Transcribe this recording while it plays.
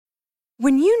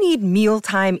When you need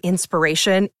mealtime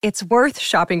inspiration, it's worth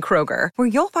shopping Kroger, where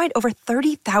you'll find over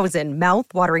 30,000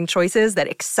 mouth-watering choices that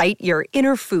excite your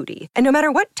inner foodie. And no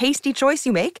matter what tasty choice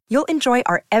you make, you'll enjoy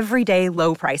our everyday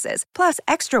low prices, plus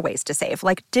extra ways to save,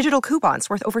 like digital coupons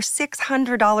worth over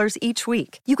 $600 each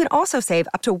week. You can also save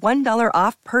up to $1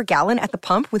 off per gallon at the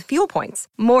pump with fuel points.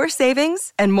 More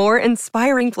savings and more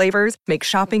inspiring flavors make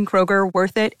shopping Kroger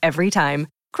worth it every time.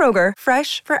 Kroger,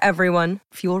 fresh for everyone.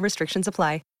 Fuel restrictions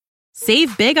apply.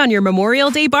 Save big on your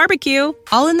Memorial Day barbecue,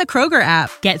 all in the Kroger app.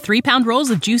 Get 3-pound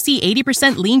rolls of juicy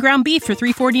 80% lean ground beef for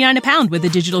 $3.49 a pound with a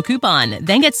digital coupon.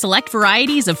 Then get select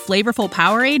varieties of flavorful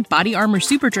Powerade, Body Armor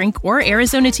Super Drink, or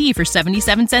Arizona tea for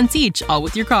 77 cents each, all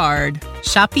with your card.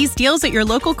 Shop these deals at your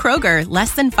local Kroger,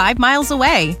 less than 5 miles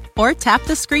away. Or tap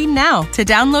the screen now to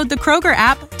download the Kroger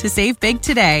app to save big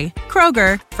today.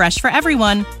 Kroger, fresh for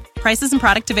everyone. Prices and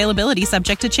product availability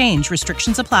subject to change.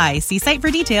 Restrictions apply. See site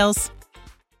for details.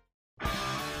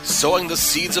 Sowing the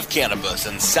seeds of cannabis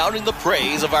and sounding the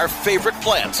praise of our favorite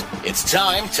plant. It's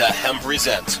time to Hemp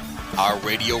Present. Our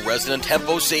radio resident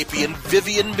hempo sapien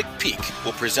Vivian McPeak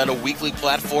will present a weekly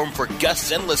platform for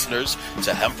guests and listeners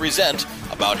to Hemp Present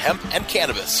about hemp and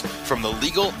cannabis from the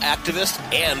legal, activist,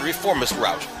 and reformist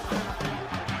route.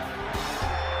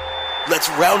 Let's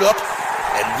round up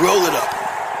and roll it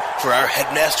up for our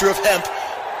headmaster of hemp,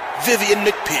 Vivian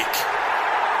McPeak.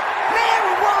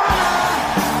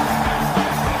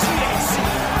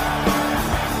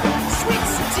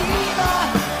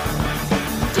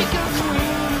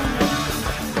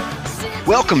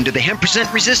 Welcome to the Hemp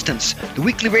Present Resistance, the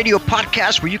weekly radio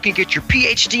podcast where you can get your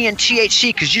PhD in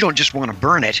THC because you don't just want to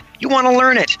burn it, you want to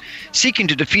learn it. Seeking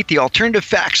to defeat the alternative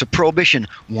facts of prohibition,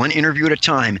 one interview at a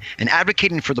time, and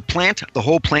advocating for the plant, the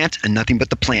whole plant, and nothing but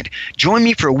the plant. Join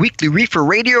me for a weekly reefer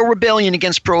radio rebellion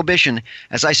against prohibition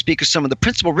as I speak with some of the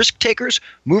principal risk takers,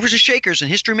 movers and shakers, and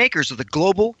history makers of the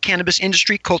global cannabis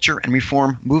industry, culture, and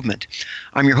reform movement.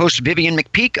 I'm your host, Vivian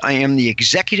McPeak. I am the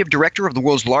executive director of the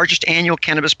world's largest annual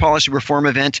cannabis policy reform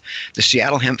event, the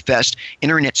Seattle Hemp Fest,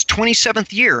 entering its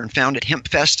 27th year and found at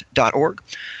hempfest.org.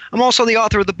 I'm also the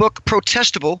author of the book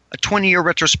Protestival, a 20-year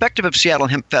retrospective of Seattle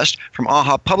Hemp Fest from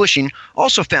AHA Publishing,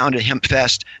 also found at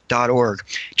hempfest.org.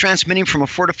 Transmitting from a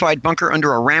fortified bunker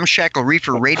under a ramshackle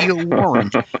reefer radio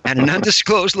warrant at an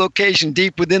undisclosed location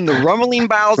deep within the rumbling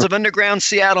bowels of underground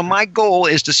Seattle, my goal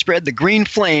is to spread the green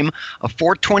flame of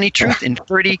 420 truth in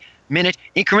 30-minute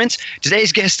increments.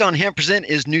 Today's guest on Hemp Present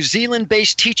is New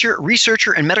Zealand-based teacher,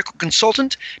 researcher, and medical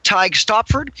consultant Tig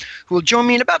Stopford, who will join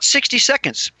me in about 60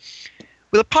 seconds.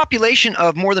 With a population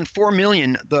of more than 4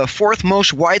 million, the fourth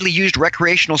most widely used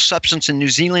recreational substance in New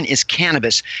Zealand is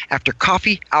cannabis, after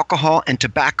coffee, alcohol, and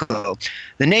tobacco.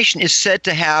 The nation is said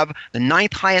to have the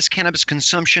 9th highest cannabis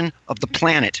consumption of the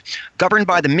planet. Governed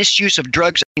by the misuse of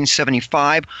drugs in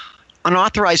 1975,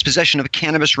 unauthorized possession of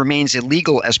cannabis remains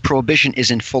illegal as prohibition is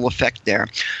in full effect there.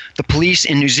 The police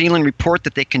in New Zealand report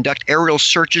that they conduct aerial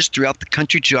searches throughout the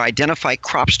country to identify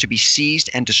crops to be seized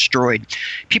and destroyed.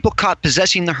 People caught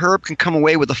possessing the herb can come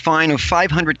away with a fine of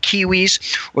 500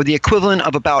 kiwis, or the equivalent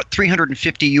of about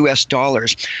 $350 US.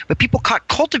 But people caught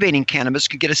cultivating cannabis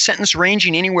could get a sentence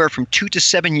ranging anywhere from 2 to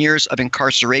 7 years of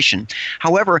incarceration.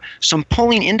 However, some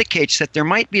polling indicates that there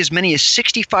might be as many as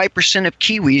 65% of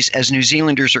kiwis, as New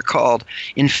Zealanders are called,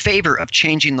 in favor of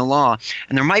changing the law,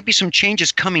 and there might be some changes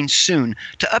coming soon.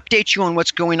 To update you on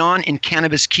what's going on in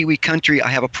cannabis Kiwi country, I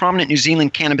have a prominent New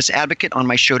Zealand cannabis advocate on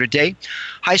my show today.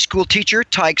 High school teacher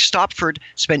Tig Stopford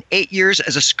spent 8 years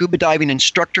as a scuba diving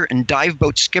instructor and dive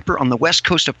boat skipper on the west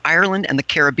coast of Ireland and the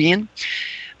Caribbean.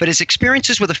 But his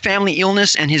experiences with a family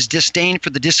illness and his disdain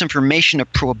for the disinformation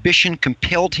of prohibition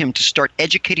compelled him to start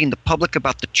educating the public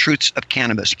about the truths of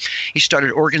cannabis. He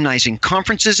started organizing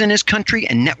conferences in his country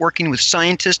and networking with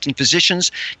scientists and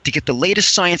physicians to get the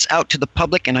latest science out to the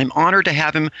public, and I'm honored to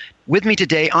have him with me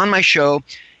today on my show.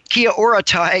 Kia ora,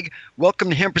 Tig. Welcome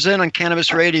to Hemp Present on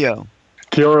Cannabis Radio.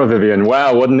 Kia ora, Vivian.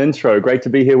 Wow, what an intro. Great to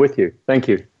be here with you. Thank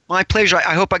you. My pleasure.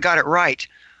 I hope I got it right.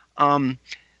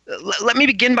 Let me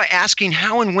begin by asking,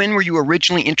 how and when were you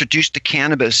originally introduced to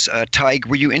cannabis, Tig?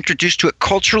 Were you introduced to it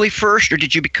culturally first, or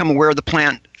did you become aware of the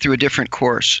plant through a different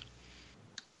course?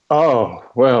 Oh,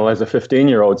 well, as a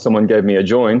 15-year-old, someone gave me a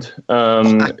joint.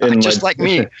 Just like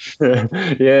me.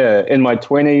 Yeah, in my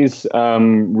 20s,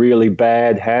 really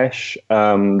bad hash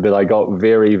that I got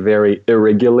very, very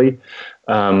irregularly.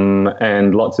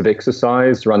 And lots of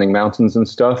exercise, running mountains and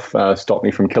stuff, stopped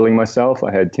me from killing myself.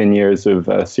 I had 10 years of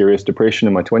serious depression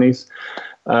in my 20s.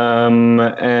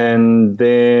 And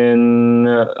then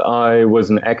I was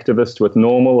an activist with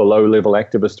NORML, a low-level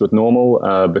activist with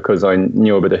NORML, because I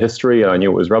knew a bit of history and I knew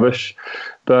it was rubbish.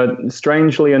 But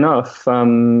strangely enough,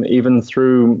 even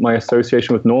through my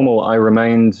association with Normal, I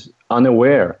remained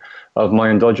unaware of my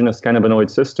endogenous cannabinoid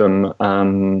system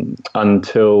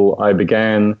until I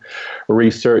began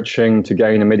researching to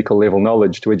gain a medical level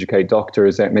knowledge to educate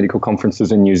doctors at medical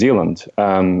conferences in New Zealand.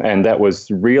 And that was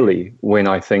really when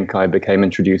I think I became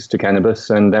introduced to cannabis.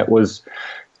 And that was,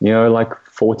 like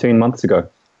 14 months ago.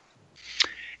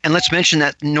 And let's mention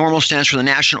that Normal stands for the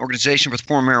National Organization for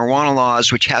Reform Marijuana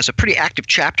Laws, which has a pretty active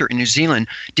chapter in New Zealand.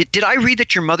 Did I read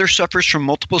that your mother suffers from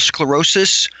multiple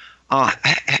sclerosis?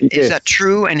 Is that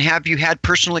true? And have you had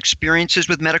personal experiences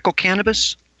with medical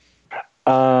cannabis?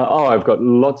 I've got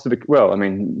lots of,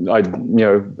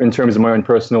 in terms of my own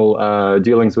personal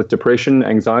dealings with depression,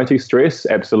 anxiety, stress,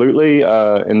 absolutely.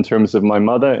 In terms of my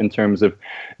mother, in terms of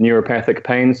neuropathic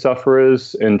pain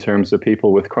sufferers, in terms of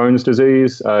people with Crohn's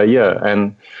disease,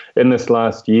 And in this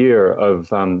last year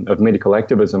of medical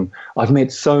activism, I've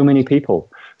met so many people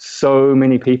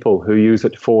who use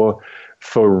it for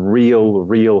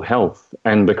real health.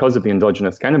 And because of the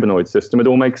endogenous cannabinoid system, it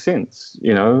all makes sense.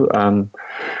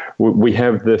 We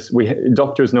have this,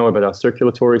 doctors know about our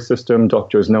circulatory system,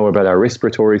 doctors know about our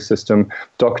respiratory system,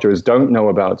 doctors don't know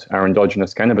about our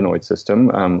endogenous cannabinoid system.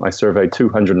 I surveyed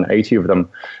 280 of them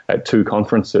at 2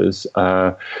 conferences.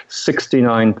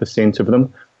 69% of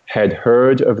them had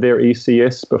heard of their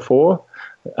ECS before.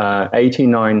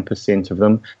 89% of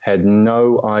them had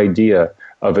no idea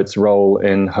of its role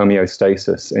in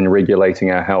homeostasis, in regulating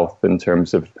our health in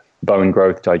terms of bone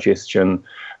growth, digestion,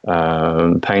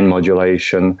 pain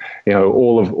modulation,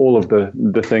 all of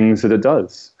the things that it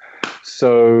does.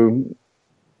 So,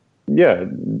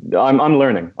 I'm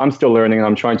learning. I'm still learning, and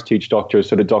I'm trying to teach doctors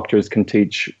so that doctors can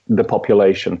teach the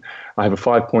population. I have a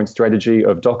 5-point strategy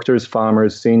of doctors,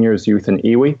 farmers, seniors, youth, and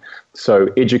iwi. So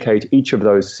educate each of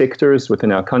those sectors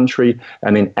within our country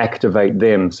and then activate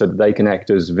them so that they can act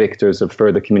as vectors of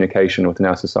further communication within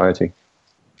our society.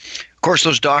 Of course,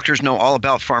 those doctors know all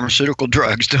about pharmaceutical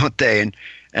drugs, don't they?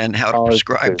 And how to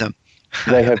prescribe them.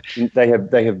 They have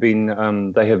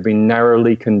been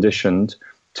narrowly conditioned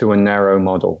to a narrow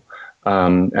model.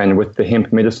 And with the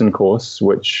hemp medicine course,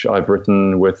 which I've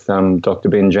written with Dr.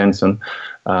 Ben Jansen,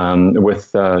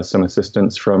 with some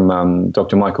assistance from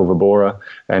Dr. Michael Vibora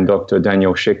and Dr.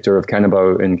 Daniel Schechter of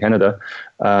Cannabo in Canada,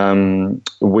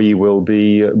 we will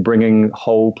be bringing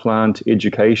whole plant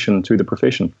education to the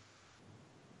profession.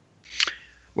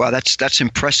 Wow, that's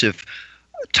impressive.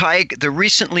 Tig, the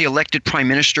recently elected Prime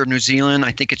Minister of New Zealand,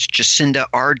 I think it's Jacinda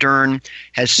Ardern,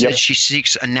 has said she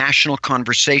seeks a national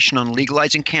conversation on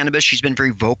legalizing cannabis. She's been very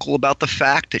vocal about the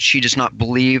fact that she does not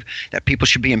believe that people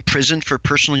should be imprisoned for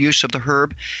personal use of the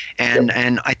herb. And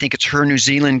I think it's her New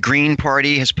Zealand Green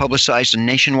Party has publicized a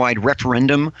nationwide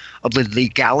referendum of the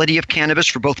legality of cannabis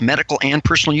for both medical and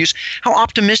personal use. How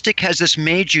optimistic has this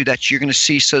made you that you're going to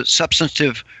see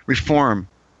substantive reform?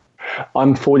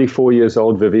 I'm 44 years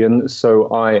old, Vivian, so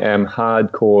I am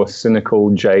hardcore, cynical,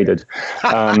 jaded.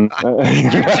 You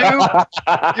too?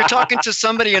 You're talking to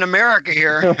somebody in America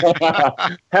here.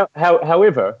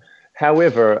 However,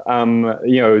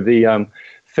 the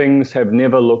things have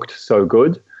never looked so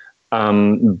good,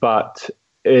 but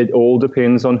it all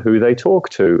depends on who they talk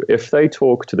to. If they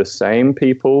talk to the same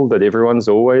people that everyone's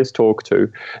always talked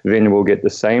to, then we'll get the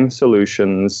same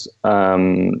solutions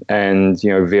and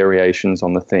variations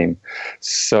on the theme.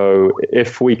 So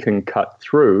if we can cut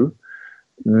through,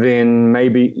 then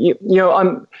maybe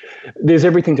there's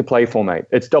everything to play for, mate.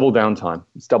 It's double down time.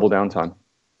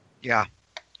 Yeah,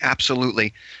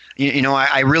 absolutely.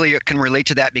 I really can relate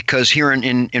to that because here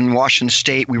in Washington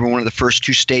State, we were one of the first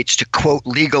 2 states to, quote,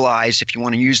 legalize, if you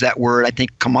want to use that word. I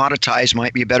think commoditize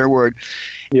might be a better word.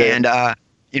 Yeah.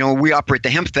 And, we operate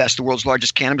the Hemp Fest, the world's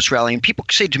largest cannabis rally. And people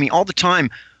say to me all the time,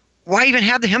 why even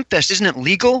have the Hemp Fest? Isn't it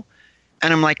legal?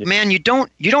 And I'm like, man, you don't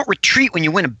retreat when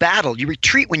you win a battle. You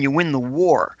retreat when you win the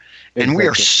war. Exactly. And we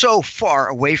are so far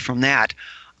away from that.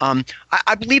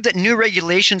 I believe that new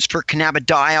regulations for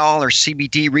cannabidiol or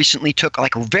CBD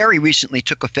very recently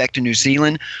took effect in New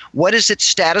Zealand. What is its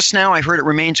status now? I heard it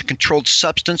remains a controlled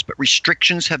substance, but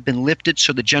restrictions have been lifted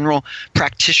so the general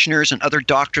practitioners and other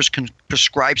doctors can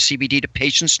prescribe CBD to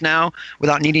patients now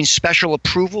without needing special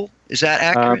approval. Is that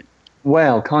accurate?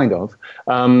 Well, kind of.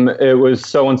 It was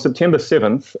so on September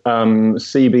 7th,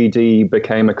 CBD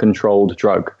became a controlled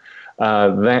drug.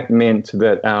 That meant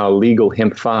that our legal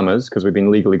hemp farmers, because we've been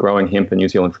legally growing hemp in New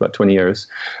Zealand for about 20 years,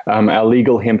 our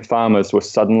legal hemp farmers were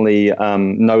suddenly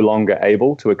no longer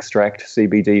able to extract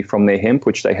CBD from their hemp,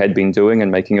 which they had been doing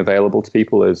and making available to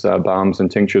people as balms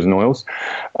and tinctures and oils.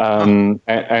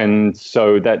 And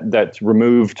so that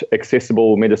removed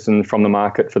accessible medicine from the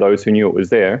market for those who knew it was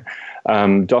there.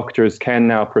 Doctors can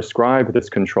now prescribe this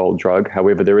controlled drug.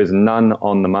 However, there is none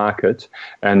on the market,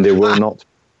 and there will not,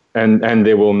 and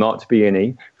there will not be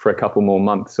any for a couple more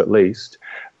months at least.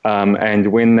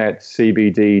 And when that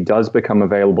CBD does become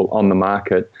available on the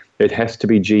market, it has to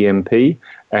be GMP,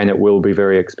 and it will be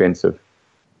very expensive.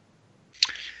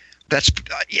 That's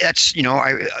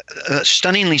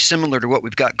stunningly similar to what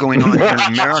we've got going on here in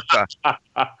America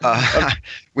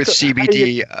with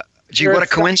CBD. Gee, what a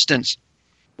coincidence!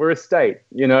 We're a state,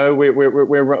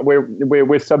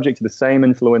 we're subject to the same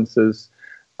influences,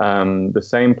 the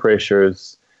same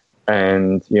pressures,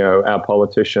 and our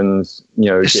politicians,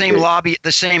 the same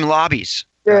lobbies.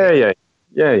 Yeah.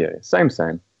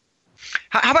 Same.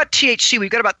 How about THC? We've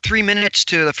got about 3 minutes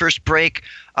to the first break.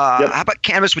 How about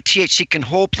cannabis with THC? Can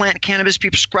whole plant cannabis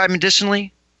be prescribed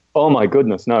medicinally? Oh my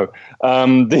goodness, no.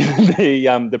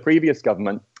 The previous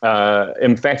government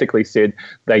emphatically said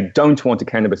they don't want a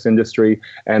cannabis industry,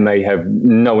 and they have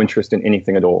no interest in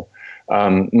anything at all.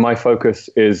 My focus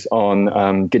is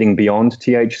on getting beyond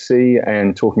THC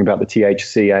and talking about the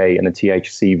THCA and the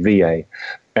THCVA,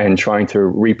 and trying to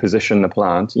reposition the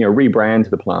plant, rebrand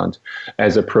the plant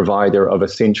as a provider of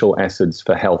essential acids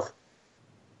for health.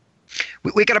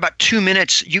 We got about 2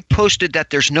 minutes. You posted that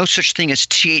there's no such thing as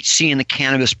THC in the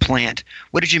cannabis plant.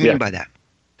 What did you mean by that?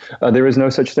 There is no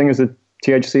such thing as a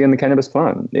THC in the cannabis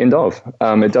plant. End of.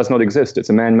 It does not exist. It's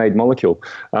a man-made molecule.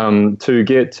 To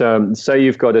get, say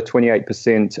you've got a 28%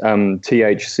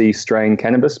 THC strain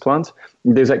cannabis plant,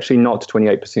 there's actually not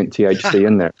 28% THC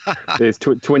in there. There's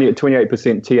 28%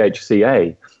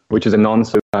 THCA, which is a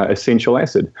non-essential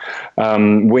acid.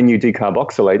 When you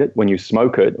decarboxylate it, when you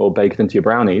smoke it or bake it into your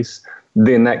brownies,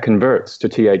 then that converts to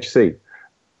THC.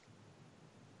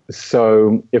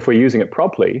 So if we're using it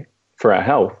properly for our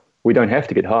health, we don't have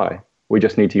to get high. We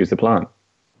just need to use the plant.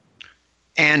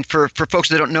 And for folks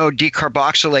that don't know,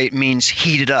 decarboxylate means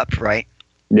heat it up, right?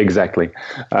 Exactly.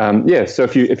 So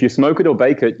if you smoke it or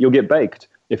bake it, you'll get baked.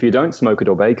 If you don't smoke it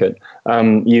or bake it,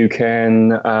 you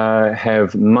can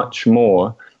have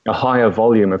a higher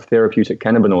volume of therapeutic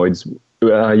cannabinoids.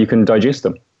 You can digest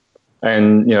them.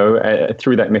 And,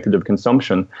 through that method of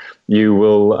consumption, you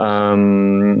will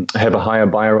have a higher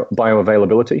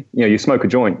bioavailability. You smoke a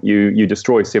joint, you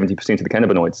destroy 70% of the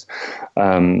cannabinoids.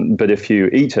 But if you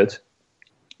eat it,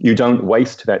 you don't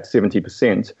waste that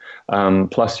 70%.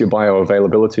 Plus your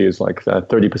bioavailability is like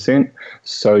 30%.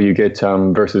 So you get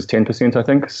versus 10%, I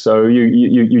think. So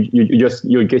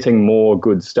you're getting more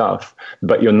good stuff,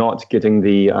 but you're not getting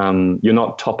you're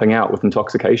not topping out with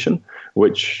intoxication,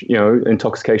 which,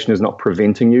 intoxication is not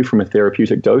preventing you from a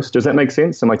therapeutic dose. Does that make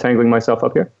sense? Am I tangling myself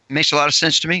up here? Makes a lot of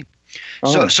sense to me.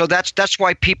 So that's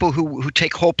why people who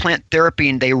take whole plant therapy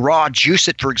and they raw juice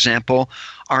it, for example,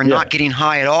 are not getting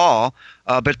high at all,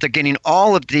 but they're getting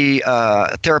all of the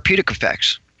therapeutic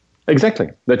effects. Exactly.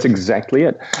 That's exactly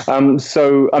it.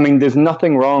 There's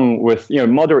nothing wrong with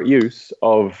moderate use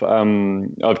of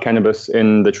cannabis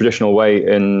in the traditional way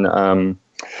in our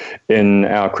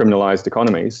criminalized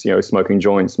economies, smoking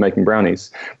joints, making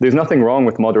brownies. There's nothing wrong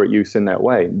with moderate use in that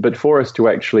way. But for us to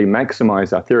actually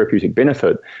maximize our therapeutic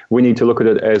benefit, we need to look at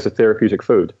it as a therapeutic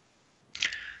food.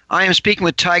 I am speaking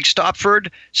with Tig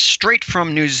Stopford, straight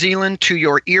from New Zealand to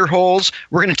your ear holes.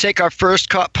 We're going to take our first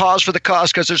pause for the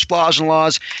cause because there's flaws and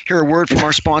laws. Hear a word from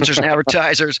our sponsors and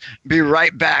advertisers. Be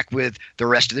right back with the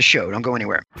rest of the show. Don't go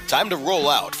anywhere. Time to roll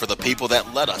out for the people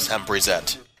that let us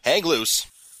present. Hang loose.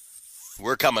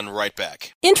 We're coming right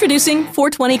back. Introducing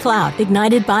 420 Cloud,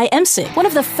 ignited by MSIG, one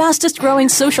of the fastest growing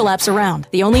social apps around.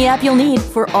 The only app you'll need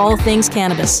for all things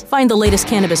cannabis. Find the latest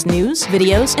cannabis news,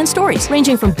 videos, and stories,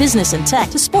 ranging from business and tech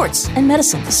to sports and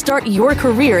medicine. Start your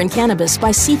career in cannabis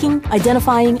by seeking,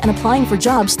 identifying, and applying for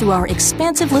jobs through our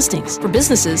expansive listings. For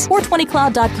businesses,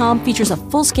 420cloud.com features a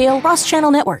full-scale cross-channel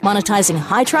network, monetizing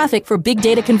high traffic for big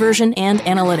data conversion and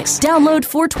analytics. Download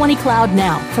 420 Cloud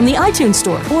now from the iTunes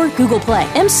Store or Google Play.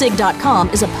 MSIG.com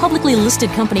is a publicly listed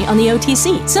company on the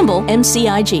OTC, symbol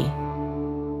MCIG.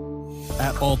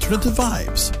 At Alternative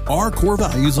Vibes, our core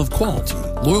values of quality,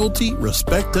 loyalty,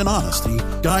 respect, and honesty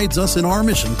guides us in our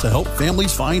mission to help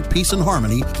families find peace and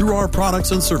harmony through our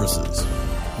products and services.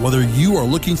 Whether you are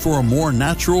looking for a more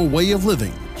natural way of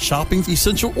living, shopping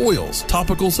essential oils,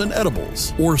 topicals, and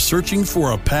edibles, or searching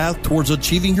for a path towards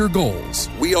achieving your goals,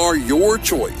 we are your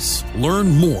choice.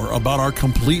 Learn more about our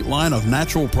complete line of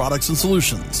natural products and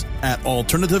solutions at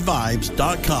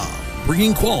AlternativeVibes.com.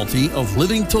 Bringing quality of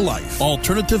living to life.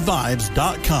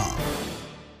 AlternativeVibes.com.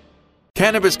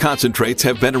 Cannabis concentrates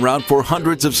have been around for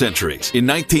hundreds of centuries. In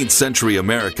 19th century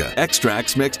America,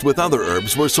 extracts mixed with other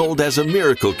herbs were sold as a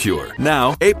miracle cure.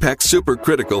 Now, Apex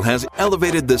Supercritical has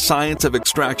elevated the science of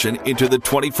extraction into the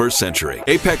 21st century.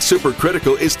 Apex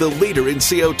Supercritical is the leader in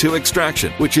CO2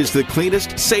 extraction, which is the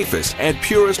cleanest, safest, and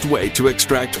purest way to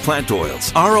extract plant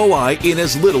oils. ROI in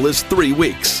as little as 3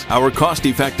 weeks. Our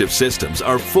cost-effective systems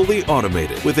are fully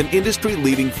automated with an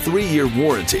industry-leading 3-year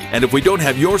warranty. And if we don't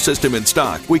have your system in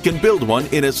stock, we can build one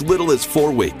in as little as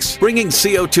 4 weeks. Bringing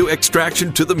CO2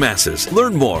 extraction to the masses.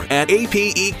 Learn more at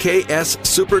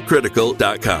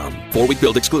apexsupercritical.com. 4-week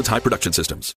build excludes high production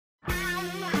systems.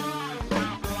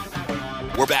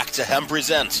 We're back to Hemp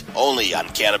Presents, only on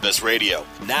Cannabis Radio.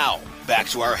 Now, back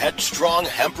to our headstrong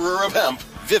Emperor of Hemp,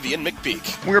 Vivian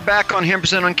McPeak. We're back on Hemp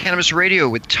Present on Cannabis Radio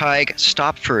with Tig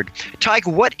Stopford. Tig,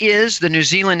 what is the New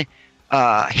Zealand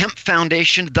Hemp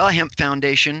Foundation, the Hemp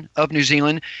Foundation of New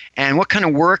Zealand, and what kind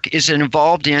of work is it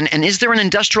involved in? And is there an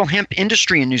industrial hemp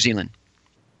industry in New Zealand?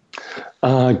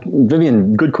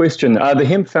 Vivian, good question. The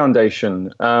Hemp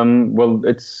Foundation, well,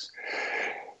 it's...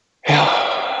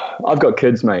 I've got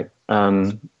kids, mate.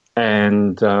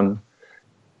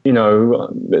 You know,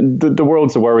 the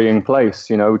world's a worrying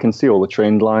place. You know, we can see all the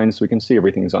trend lines. We can see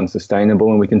everything's unsustainable,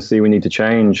 and we can see we need to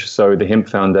change. So the Hemp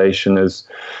Foundation is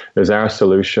our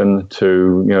solution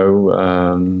to, you know,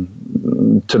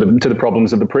 to the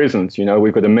problems of the present. You know,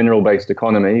 we've got a mineral-based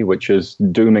economy, which is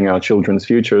dooming our children's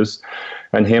futures,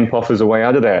 and hemp offers a way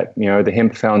out of that. You know, the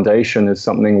Hemp Foundation is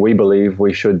something we believe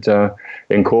we should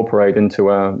incorporate into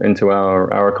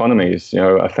our economies. You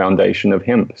know, a foundation of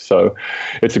hemp. So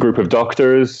it's a group of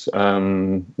doctors.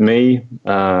 Me,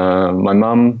 my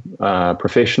mum,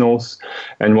 professionals,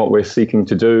 and what we're seeking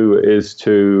to do is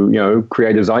to, you know,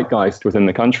 create a zeitgeist within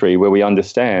the country where we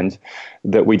understand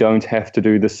that we don't have to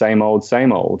do the same old,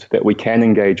 that we can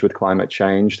engage with climate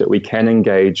change, that we can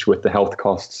engage with the health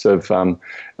costs of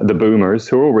the boomers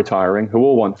who are all retiring, who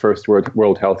all want first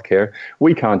world health care.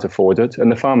 We can't afford it,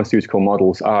 and the pharmaceutical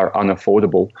models are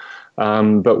unaffordable.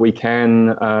 But we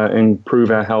can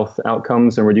improve our health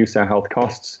outcomes and reduce our health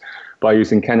costs by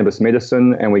using cannabis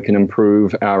medicine, and we can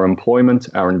improve our employment,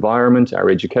 our environment,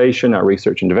 our education, our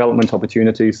research and development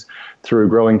opportunities through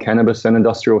growing cannabis and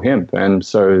industrial hemp. And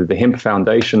so the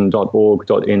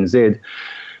hempfoundation.org.nz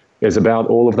is about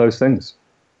all of those things.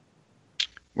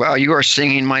 Wow, you are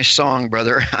singing my song,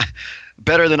 brother.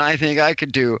 Better than I think I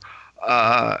could do.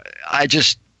 I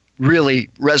just really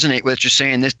resonate with what you're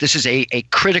saying. This is a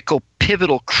critical,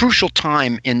 pivotal, crucial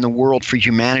time in the world for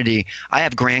humanity. I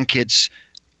have grandkids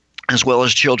as well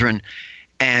as children,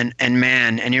 and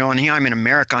man, and you know, and here I'm in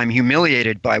America. I'm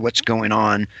humiliated by what's going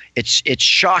on. It's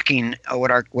shocking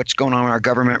what's going on in our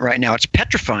government right now. It's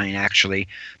petrifying, actually,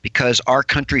 because our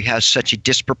country has such a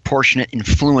disproportionate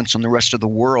influence on the rest of the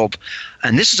world,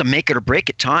 and this is a make it or break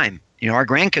it time. You know, our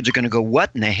grandkids are going to go, "What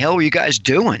in the hell were you guys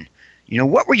doing? You know,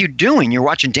 what were you doing? You're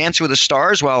watching Dancing with the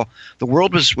Stars while the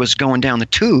world was going down the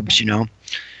tubes, you know."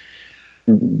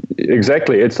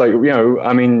 Exactly. It's like, you know,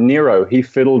 I mean, Nero, he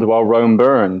fiddled while Rome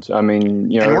burned. I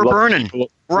mean, you know. And we're burning.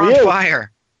 We're on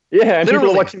fire. Yeah, and literally.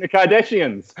 People are watching the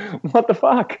Kardashians. What the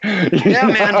fuck? Yeah,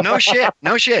 man, no shit.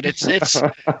 It's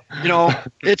you know,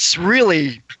 it's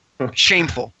really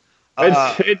shameful.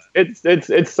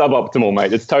 It's suboptimal,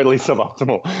 mate. It's totally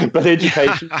suboptimal. But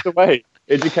education is the way.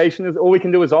 Education is all we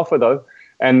can do is offer, though.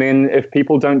 And then if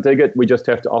people don't dig it, we just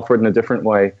have to offer it in a different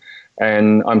way.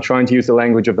 And I'm trying to use the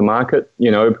language of the market,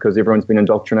 you know, because everyone's been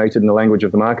indoctrinated in the language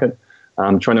of the market.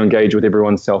 I'm trying to engage with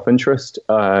everyone's self-interest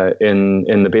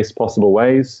in the best possible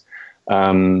ways.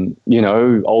 You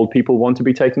know, old people want to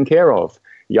be taken care of.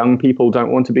 Young people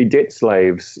don't want to be debt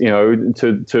slaves, you know,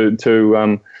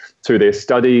 to their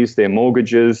studies, their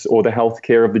mortgages, or the health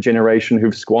care of the generation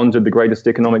who've squandered the greatest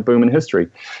economic boom in history.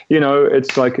 You know,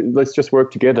 it's like, let's just work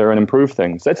together and improve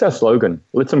things. That's our slogan.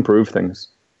 Let's improve things.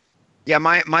 Yeah,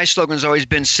 my slogan's always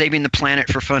been saving the planet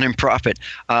for fun and profit.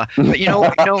 But you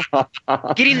know,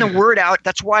 getting the word out,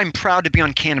 that's why I'm proud to be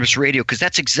on Cannabis Radio, because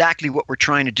that's exactly what we're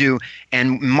trying to do.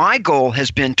 And my goal has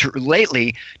been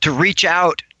lately to reach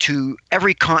out to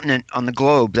every continent on the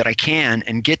globe that I can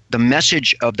and get the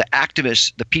message of the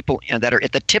activists, the people that are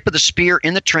at the tip of the spear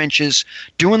in the trenches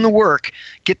doing the work,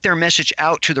 get their message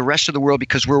out to the rest of the world,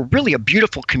 because we're really a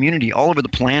beautiful community all over the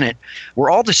planet. We're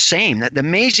all the same. The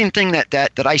amazing thing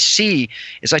that I see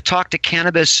is I talk to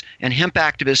cannabis and hemp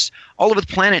activists all over the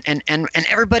planet, and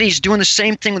everybody's doing the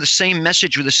same thing with the same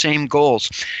message, with the same goals.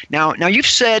 Now you've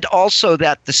said also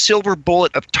that the silver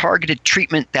bullet of targeted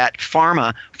treatment that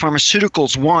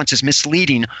pharmaceuticals want wants is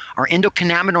misleading. Our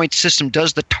endocannabinoid system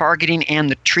does the targeting and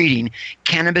the treating.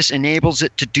 Cannabis enables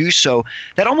it to do so.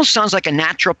 That almost sounds like a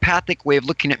naturopathic way of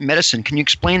looking at medicine. Can you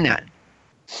explain that?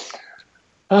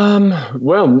 I'm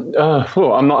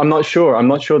not sure. I'm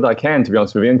not sure that I can, to be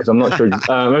honest with you, because I'm not sure.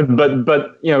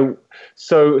 But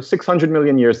so 600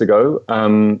 million years ago,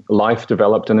 life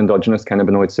developed an endogenous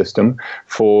cannabinoid system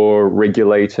for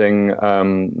regulating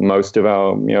most of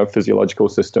our physiological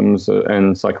systems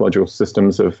and psychological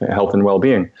systems of health and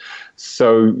well-being.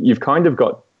 So you've kind of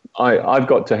got, I've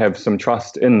got to have some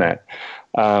trust in that.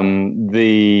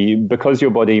 Because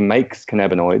your body makes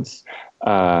cannabinoids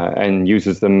and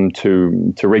uses them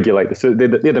to regulate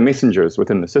they're the messengers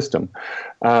within the system.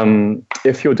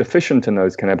 If you're deficient in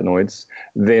those cannabinoids,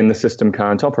 then the system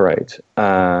can't operate.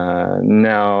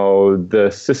 Now,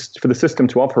 for the system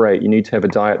to operate, you need to have a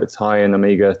diet that's high in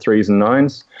omega-3s and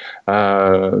 9s,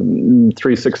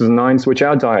 3, 6s, and 9s, which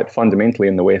our diet fundamentally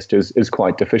in the West is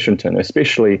quite deficient in,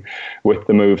 especially with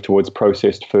the move towards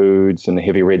processed foods and the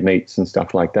heavy red meats and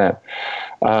stuff like that.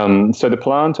 So the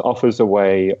plant offers a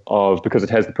way of, because it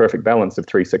has the perfect balance of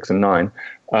 3, 6, and 9,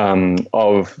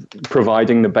 of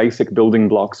providing the basic building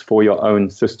blocks for your own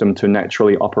system to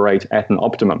naturally operate at an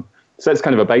optimum. So that's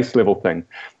kind of a base level thing.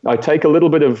 I take a little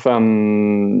bit of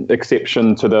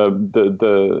exception to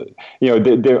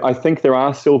I think there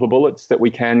are silver bullets that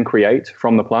we can create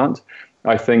from the plant.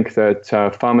 I think that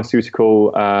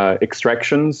pharmaceutical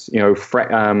extractions,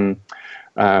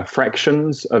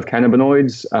 fractions of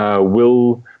cannabinoids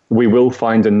we will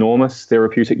find enormous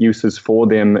therapeutic uses for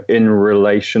them in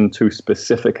relation to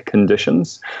specific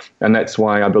conditions. And that's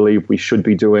why I believe we should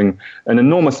be doing an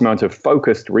enormous amount of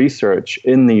focused research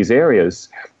in these areas,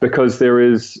 because there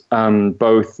is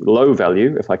both low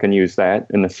value, if I can use that,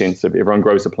 in the sense of everyone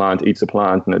grows a plant, eats a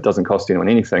plant, and it doesn't cost anyone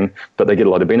anything, but they get a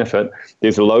lot of benefit.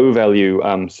 There's low value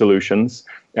solutions,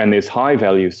 and there's high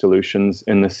value solutions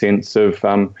in the sense of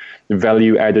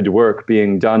value added work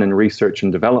being done in research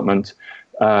and development,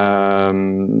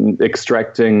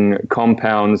 extracting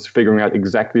compounds, figuring out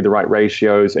exactly the right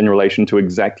ratios in relation to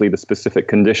exactly the specific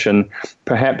condition,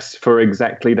 perhaps for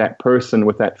exactly that person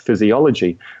with that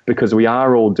physiology, because we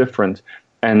are all different.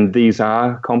 And these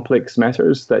are complex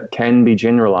matters that can be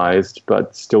generalized,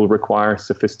 but still require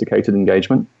sophisticated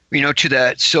engagement. To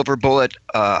that silver bullet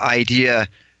idea,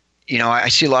 I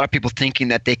see a lot of people thinking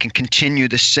that they can continue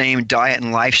the same diet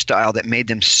and lifestyle that made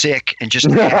them sick and just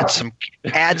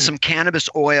add some cannabis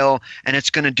oil and it's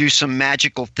going to do some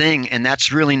magical thing. And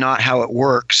that's really not how it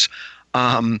works.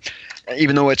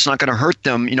 Even though it's not going to hurt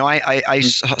them. I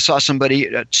saw somebody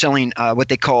selling what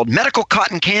they called medical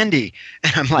cotton candy.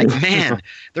 And I'm like, man,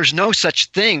 there's no such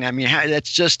thing. I mean,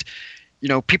 that's just...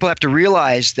 people have to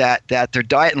realize that their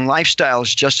diet and lifestyle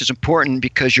is just as important,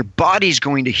 because your body's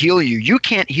going to heal you. You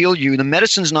can't heal you. The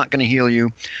medicine's not going to heal you.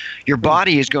 Your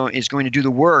body is going to do the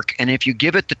work. And if you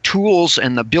give it the tools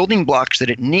and the building blocks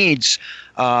that it needs,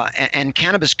 and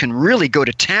cannabis can really go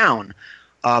to town.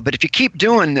 But if you keep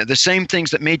doing the same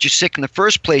things that made you sick in the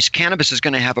first place, cannabis is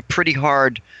going to have a pretty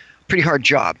hard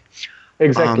job.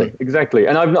 Exactly.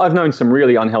 And I've known some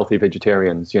really unhealthy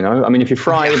vegetarians, I mean, if you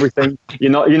fry everything,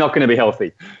 you're not going to be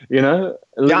healthy, Yeah,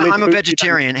 I'm a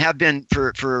vegetarian, have been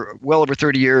for well over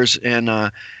 30 years, and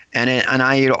I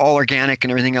eat all organic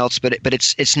and everything else, but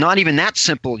it's not even that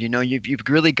simple, You've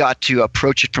really got to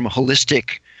approach it from a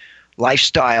holistic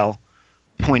lifestyle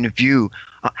point of view.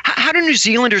 How do New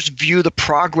Zealanders view the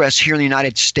progress here in the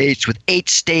United States, with 8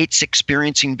 states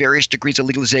experiencing various degrees of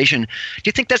legalization? Do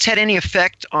you think that's had any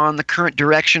effect on the current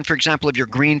direction, for example, of your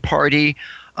Green Party?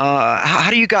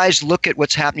 How do you guys look at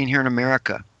what's happening here in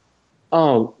America?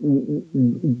 Oh,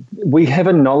 we have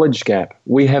a knowledge gap.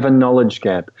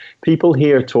 People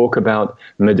here talk about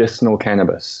medicinal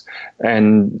cannabis,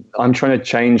 and I'm trying to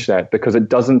change that because it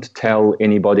doesn't tell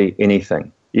anybody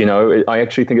anything. I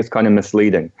actually think it's kind of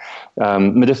misleading.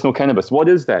 Medicinal cannabis, what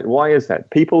is that? Why is that?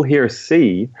 People here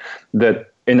see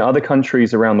that in other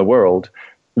countries around the world,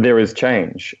 there is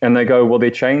change. And they go, well,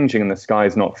 they're changing and the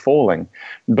sky's not falling.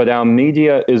 But our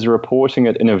media is reporting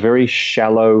it in a very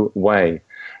shallow way.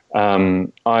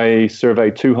 I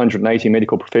surveyed 280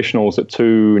 medical professionals at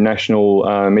 2 national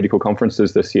medical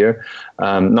conferences this year.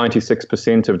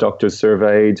 96% of doctors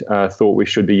surveyed thought we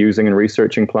should be using and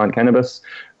researching plant cannabis.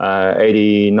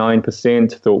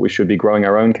 89% thought we should be growing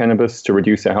our own cannabis to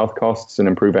reduce our health costs and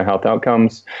improve our health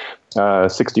outcomes.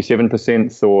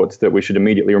 67% thought that we should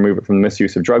immediately remove it from the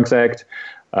Misuse of Drugs Act.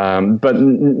 But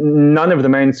none of the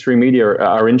mainstream media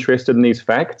are interested in these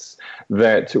facts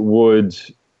that would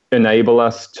enable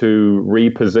us to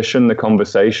reposition the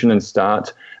conversation and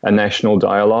start a national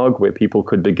dialogue where people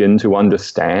could begin to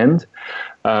understand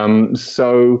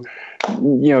So,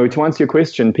 to answer your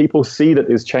question, people see that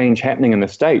there's change happening in the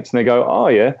States and they go, oh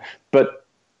yeah, but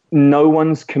no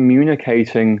one's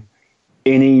communicating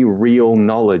any real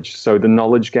knowledge. So the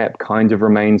knowledge gap kind of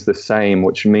remains the same,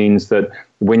 which means that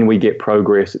when we get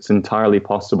progress, it's entirely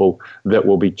possible that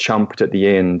we'll be chumped at the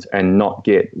end and not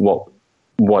get what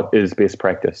is best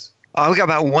practice. We got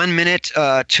about 1 minute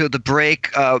to the break.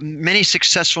 Many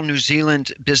successful New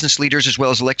Zealand business leaders, as well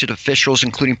as elected officials,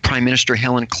 including Prime Minister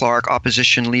Helen Clark,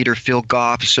 Opposition Leader Phil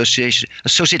Goff,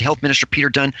 Associate Health Minister Peter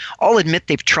Dunne, all admit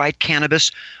they've tried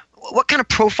cannabis. What kind of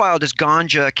profile does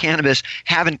ganja cannabis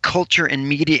have in culture and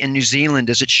media in New Zealand?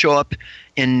 Does it show up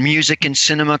in music and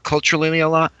cinema culturally a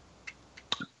lot?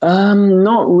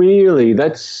 Not really.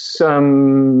 That's,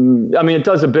 it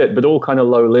does a bit, but all kind of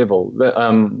low level.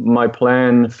 My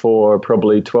plan for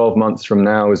probably 12 months from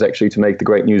now is actually to make the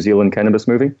Great New Zealand Cannabis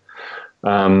Movie.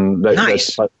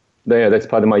 Nice. That's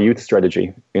part of my youth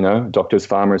strategy, doctors,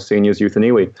 farmers, seniors, youth, and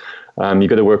iwi. You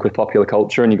got to work with popular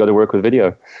culture and you got to work with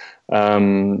video.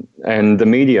 And the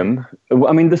medium,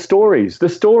 the stories,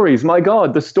 my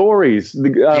God, the stories.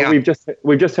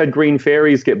 We've just had green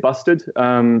fairies get busted. You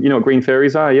know what green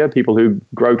fairies are? Yeah. People who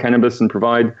grow cannabis and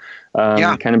provide,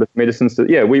 cannabis medicines.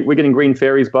 We're getting green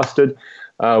fairies busted.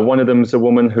 One of them's a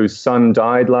woman whose son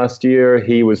died last year.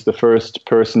 He was the first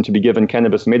person to be given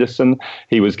cannabis medicine.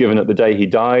 He was given it the day he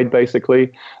died,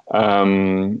 basically.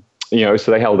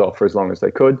 So they held off for as long as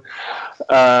they could.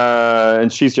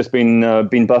 And she's just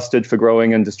been busted for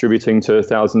growing and distributing to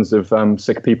thousands of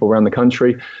sick people around the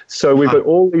country. So we've got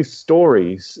all these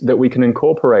stories that we can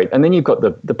incorporate. And then you've got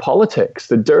the politics,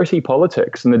 the dirty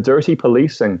politics and the dirty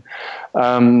policing.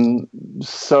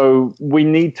 So we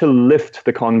need to lift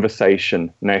the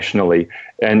conversation nationally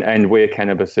and where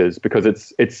cannabis is, because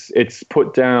it's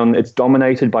put down, it's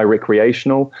dominated by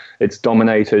recreational, it's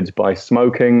dominated by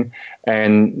smoking,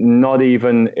 and not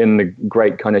even in the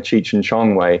great kind of Cheech and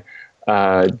Chong way.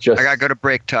 I gotta go to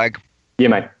break, Tig. Yeah,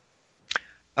 mate.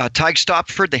 Tig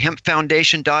Stopford,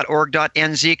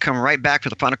 thehempfoundation.org.nz. Come right back for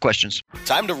the final questions.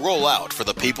 Time to roll out for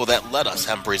the people that let us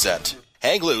hemp present.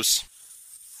 Hang loose.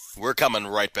 We're coming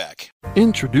right back.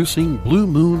 Introducing Blue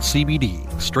Moon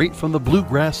CBD, straight from the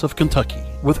bluegrass of Kentucky.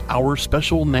 With our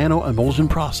special nano emulsion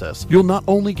process, you'll not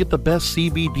only get the best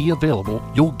CBD available,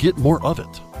 you'll get more of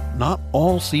it. Not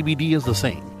all CBD is the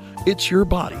same. It's your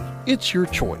body. It's your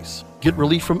choice. Get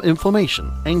relief from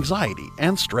inflammation, anxiety,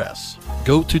 and stress.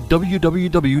 Go to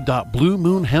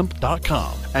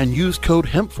www.bluemoonhemp.com and use code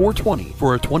HEMP420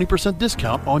 for a 20%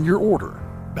 discount on your order.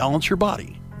 Balance your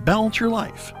body. Balance your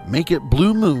life. Make it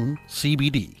Blue Moon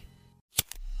CBD.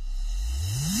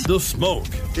 The smoke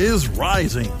is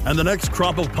rising, and the next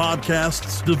crop of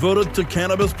podcasts devoted to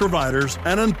cannabis providers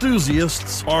and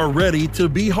enthusiasts are ready to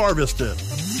be harvested.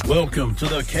 Welcome to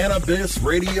the Cannabis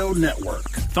Radio Network,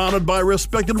 founded by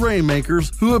respected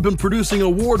rainmakers who have been producing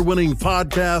award-winning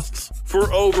podcasts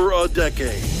for over a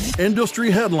decade. Industry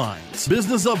headlines,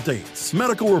 business updates,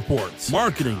 medical reports,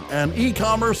 marketing, and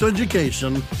e-commerce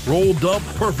education rolled up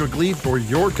perfectly for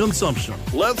your consumption.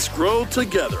 Let's grow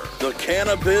together. The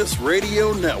Cannabis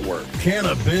Radio Network.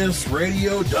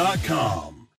 CannabisRadio.com.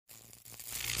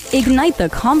 Ignite the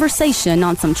conversation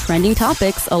on some trending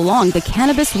topics along the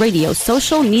Cannabis Radio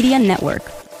social media network.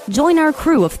 Join our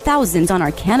crew of thousands on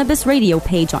our Cannabis Radio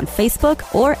page on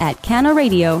Facebook or at Canna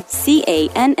Radio,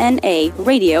 CANNA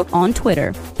Radio on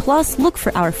Twitter. Plus, look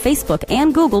for our Facebook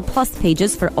and Google Plus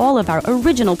pages for all of our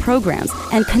original programs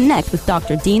and connect with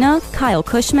Dr. Dina, Kyle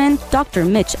Cushman, Dr.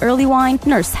 Mitch Earlywine,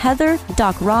 Nurse Heather,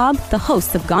 Doc Rob, the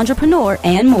hosts of Ganjapreneur,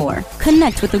 and more.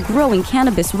 Connect with the growing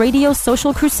Cannabis Radio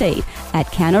social crusade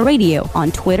at Canna Radio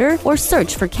on Twitter or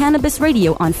search for Cannabis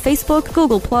Radio on Facebook,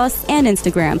 Google Plus, and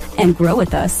Instagram and grow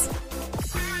with us.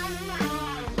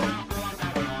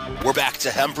 We're back to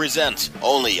Hemp Present,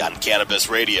 only on Cannabis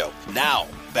Radio. Now,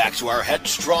 back to our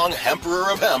headstrong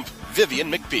Emperor of Hemp,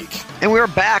 Vivian McPeak. And we're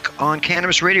back on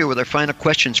Cannabis Radio with our final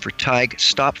questions for Tig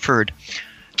Stopford.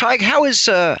 Tig, how's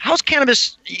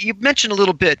cannabis? You mentioned a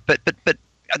little bit, but I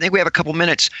think we have a couple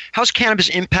minutes. How's cannabis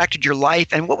impacted your life,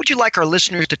 and what would you like our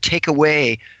listeners to take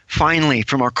away finally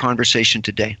from our conversation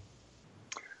today?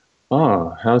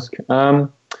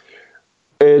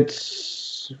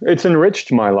 It's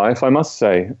enriched my life, I must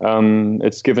say.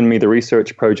 It's given me the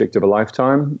research project of a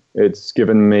lifetime. It's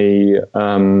given me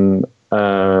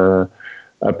a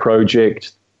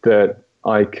project that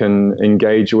I can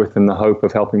engage with in the hope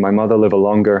of helping my mother live a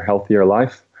longer, healthier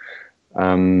life.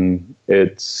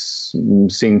 It's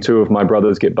seen two of my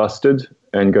brothers get busted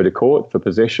and go to court for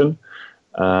possession.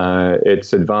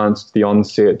 It's advanced the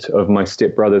onset of my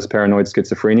stepbrother's paranoid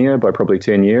schizophrenia by probably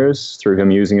 10 years through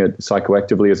him using it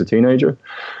psychoactively as a teenager.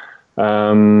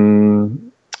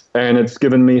 And it's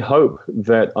given me hope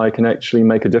that I can actually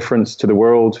make a difference to the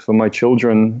world for my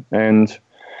children and,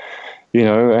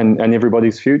 and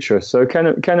everybody's future. So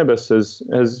cannabis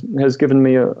has given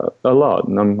me a lot,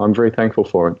 and I'm very thankful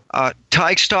for it.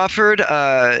 Tig Staufford,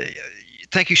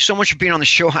 thank you so much for being on the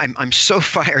show. I'm so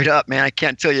fired up, man. I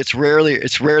can't tell you. It's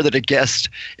rare that a guest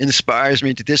inspires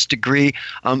me to this degree.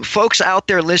 Folks out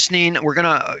there listening, we're going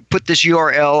to put this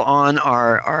URL on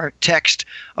our text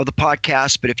of the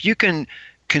podcast. But if you can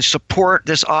support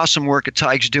this awesome work that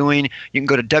Tig's doing, you can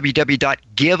go to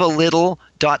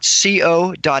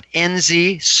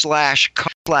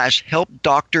www.givealittle.co.nz/help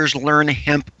doctors learn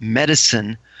hemp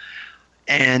medicine.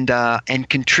 And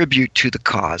contribute to the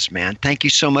cause, man. Thank you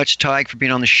so much, Tig, for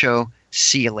being on the show.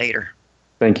 See you later.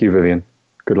 Thank you, Vivian.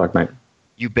 Good luck, mate.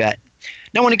 You bet.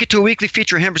 Now I want to get to a weekly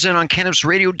feature Hemp Present on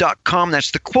CannabisRadio.com.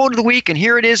 That's the quote of the week, and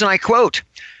here it is, and I quote,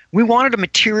 "We wanted a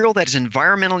material that is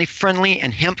environmentally friendly,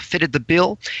 and hemp fitted the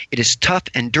bill. It is tough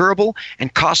and durable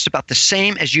and costs about the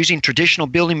same as using traditional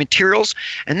building materials,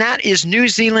 and that is New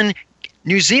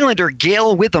Zealander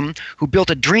Gail Witham, who built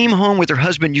a dream home with her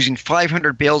husband using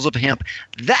 500 bales of hemp."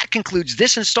 That concludes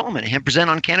this installment of Hemp Present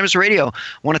on Cannabis Radio. I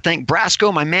want to thank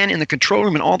Brasco, my man in the control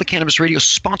room, and all the Cannabis Radio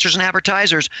sponsors and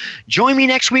advertisers. Join me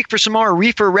next week for some more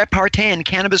reefer repartee and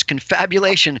cannabis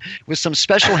confabulation with some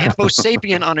special Hempo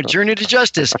sapien on a journey to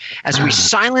justice as we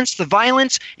silence the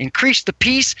violence, increase the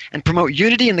peace, and promote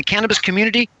unity in the cannabis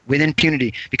community with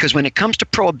impunity. Because when it comes to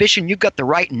prohibition, you've got the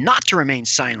right not to remain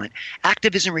silent.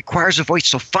 Activism requires a voice,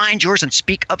 so find yours and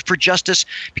speak up for justice,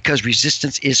 because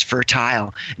resistance is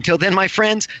fertile. Until then, my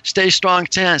friends, stay strong,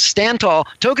 stand tall,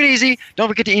 take it easy. Don't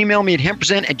forget to email me at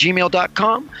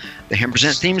hemppresent@gmail.com. The Hemp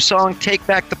Present theme song, Take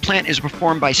Back the Plant, is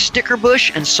performed by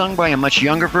Stickerbush and sung by a much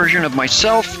younger version of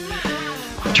myself.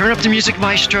 Turn up the music,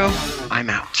 maestro. I'm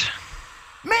out.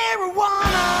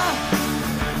 Marijuana,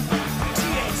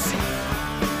 THC,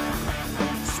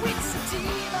 sweet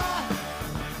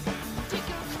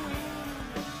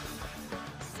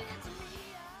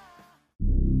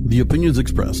The opinions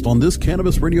expressed on this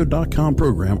CannabisRadio.com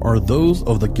program are those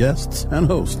of the guests and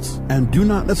hosts and do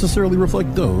not necessarily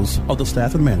reflect those of the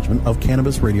staff and management of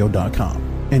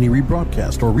CannabisRadio.com. Any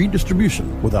rebroadcast or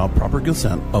redistribution without proper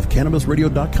consent of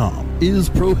CannabisRadio.com is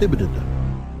prohibited.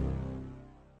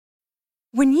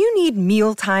 When you need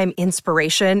mealtime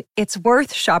inspiration, it's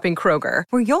worth shopping Kroger,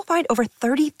 where you'll find over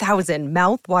 30,000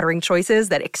 mouth-watering choices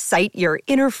that excite your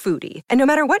inner foodie. And no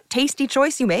matter what tasty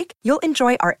choice you make, you'll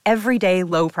enjoy our everyday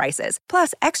low prices,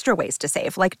 plus extra ways to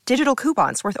save, like digital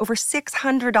coupons worth over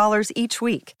 $600 each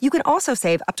week. You can also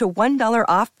save up to $1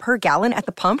 off per gallon at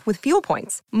the pump with fuel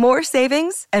points. More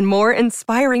savings and more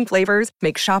inspiring flavors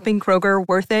make shopping Kroger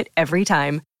worth it every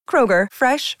time. Kroger,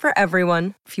 fresh for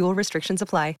everyone. Fuel restrictions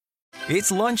apply.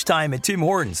 It's lunchtime at Tim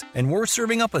Hortons, and we're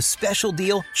serving up a special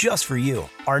deal just for you.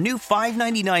 Our new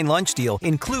 $5.99 lunch deal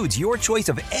includes your choice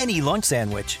of any lunch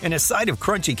sandwich and a side of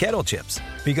crunchy kettle chips.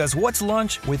 Because what's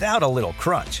lunch without a little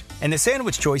crunch? And the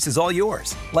sandwich choice is all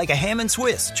yours, like a ham and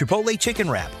Swiss, Chipotle chicken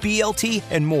wrap, BLT,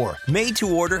 and more, made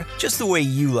to order just the way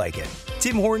you like it.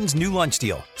 Tim Hortons' new lunch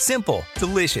deal. Simple,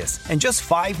 delicious, and just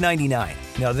 $5.99.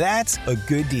 Now that's a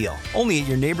good deal. Only at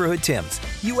your neighborhood Tim's.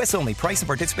 U.S. only. Price and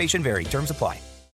participation vary. Terms apply.